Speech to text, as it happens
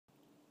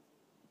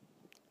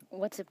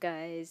What's up,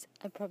 guys?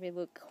 I probably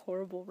look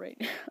horrible right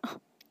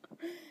now.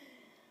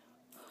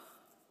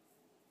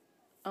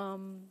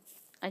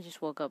 I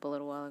just woke up a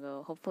little while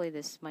ago. Hopefully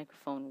this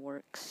microphone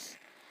works.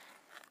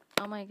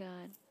 Oh my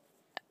god.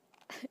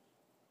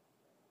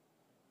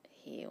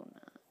 Hell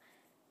nah.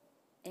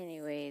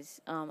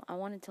 Anyways, I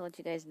wanted to let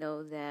you guys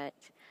know that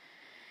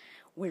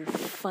we're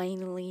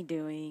finally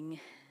doing,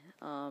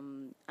 I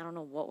don't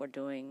know what we're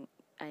doing.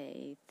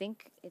 I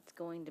think it's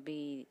going to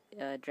be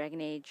Dragon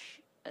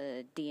Age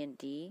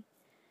DnD.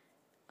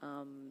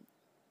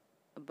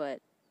 But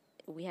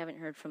we haven't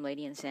heard from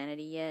Lady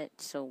Insanity yet,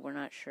 so we're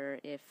not sure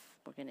if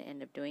we're going to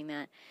end up doing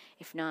that.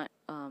 If not,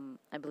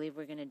 I believe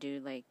we're going to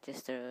do like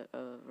just a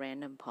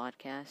random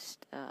podcast,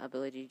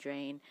 Ability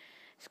Drain,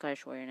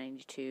 Scottish Warrior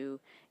 92,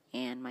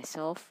 and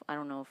myself. I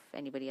don't know if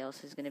anybody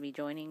else is going to be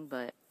joining,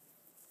 but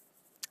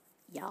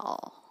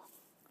y'all.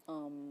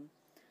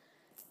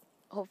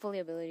 Hopefully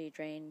Ability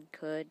Drain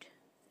could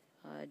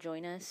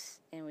join us,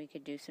 and we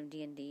could do some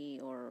D&D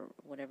or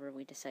whatever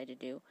we decide to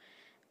do.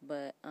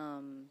 But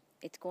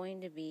it's going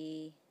to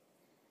be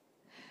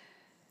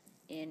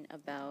in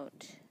about,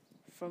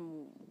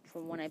 from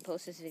when I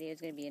post this video, it's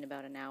going to be in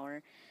about an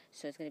hour.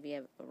 So it's going to be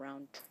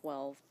around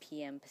 12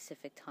 p.m.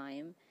 Pacific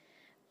time.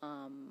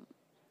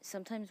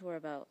 Sometimes we're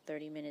about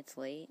 30 minutes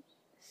late,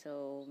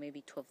 so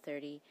maybe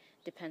 12:30.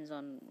 Depends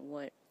on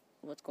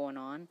what's going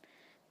on.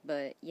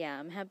 But yeah,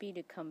 I'm happy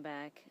to come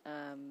back.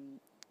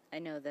 I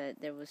know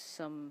that there was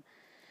some...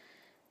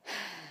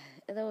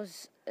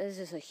 There's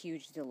just a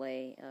huge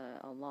delay.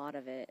 A lot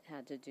of it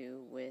had to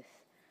do with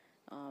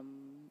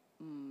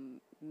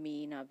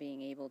me not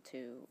being able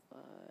to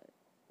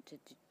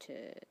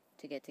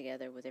get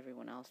together with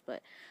everyone else.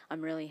 But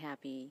I'm really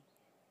happy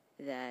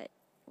that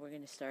we're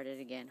going to start it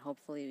again.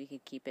 Hopefully we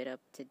could keep it up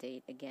to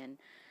date again.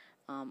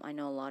 I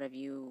know a lot of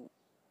you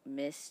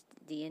missed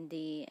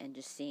D&D and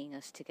just seeing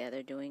us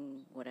together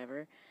doing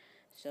whatever.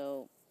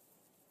 So,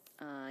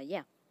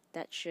 yeah,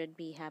 that should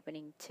be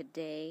happening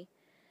today.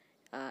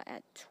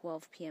 At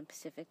 12 p.m.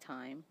 Pacific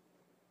time.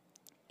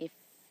 If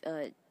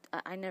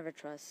I never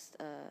trust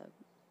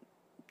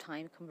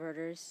time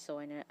converters, so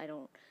I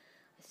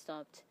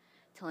stopped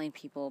telling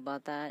people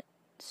about that.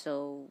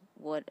 So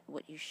what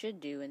you should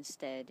do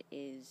instead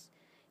is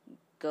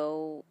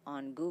go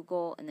on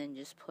Google and then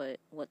just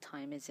put what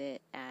time is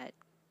it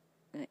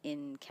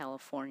in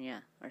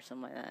California or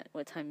something like that.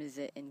 What time is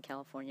it in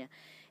California?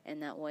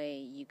 And that way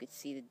you could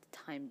see the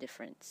time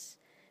difference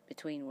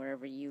between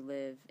wherever you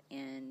live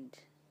and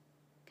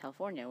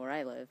California, where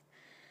I live.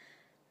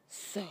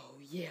 So,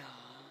 yeah.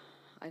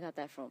 I got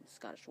that from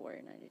Scottish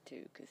Warrior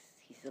 92, because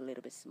he's a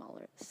little bit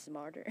smaller.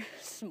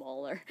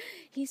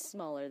 He's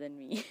smaller than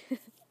me.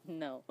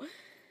 No.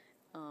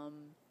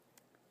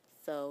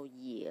 So,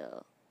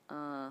 yeah.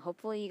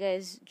 Hopefully you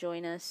guys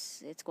join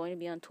us. It's going to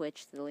be on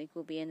Twitch. The link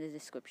will be in the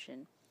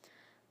description.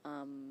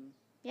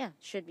 Yeah,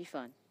 should be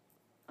fun.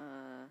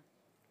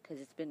 Because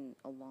it's been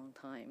a long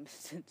time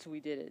since we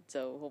did it,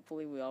 so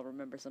hopefully we all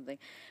remember something.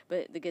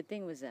 But the good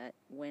thing was that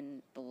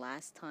when the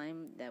last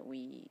time that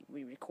we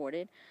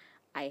recorded,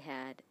 I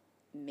had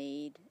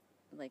made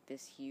like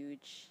this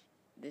huge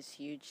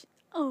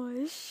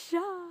oh,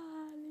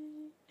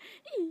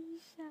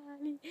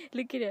 Charlie,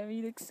 look at him,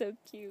 he looks so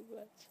cute.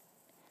 Watch.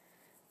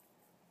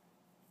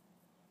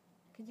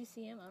 Could you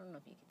see him? I don't know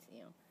if you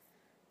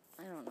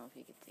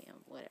could see him.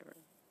 Whatever.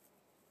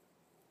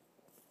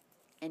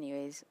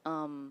 Anyways,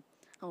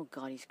 oh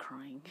god, he's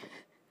crying.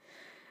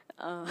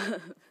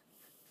 What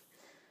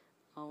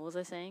was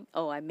I saying?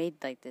 Oh, I made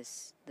like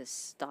this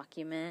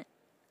document,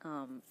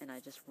 and I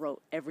just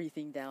wrote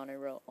everything down. I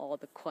wrote all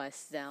the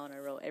quests down. I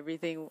wrote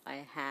everything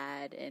I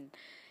had and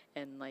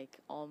like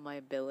all my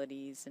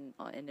abilities and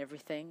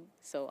everything.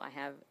 So I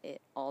have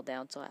it all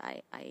down. So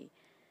I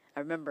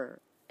remember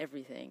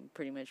everything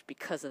pretty much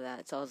because of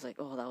that. So I was like,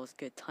 oh, that was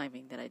good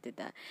timing that I did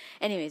that.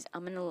 Anyways,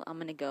 I'm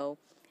gonna go.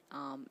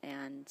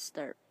 And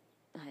start.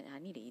 I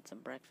need to eat some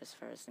breakfast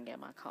first and get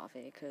my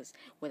coffee, because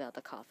without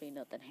the coffee,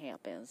 nothing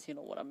happens. You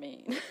know what I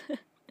mean?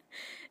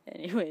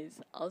 Anyways,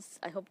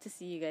 I hope to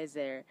see you guys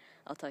there.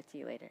 I'll talk to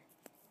you later.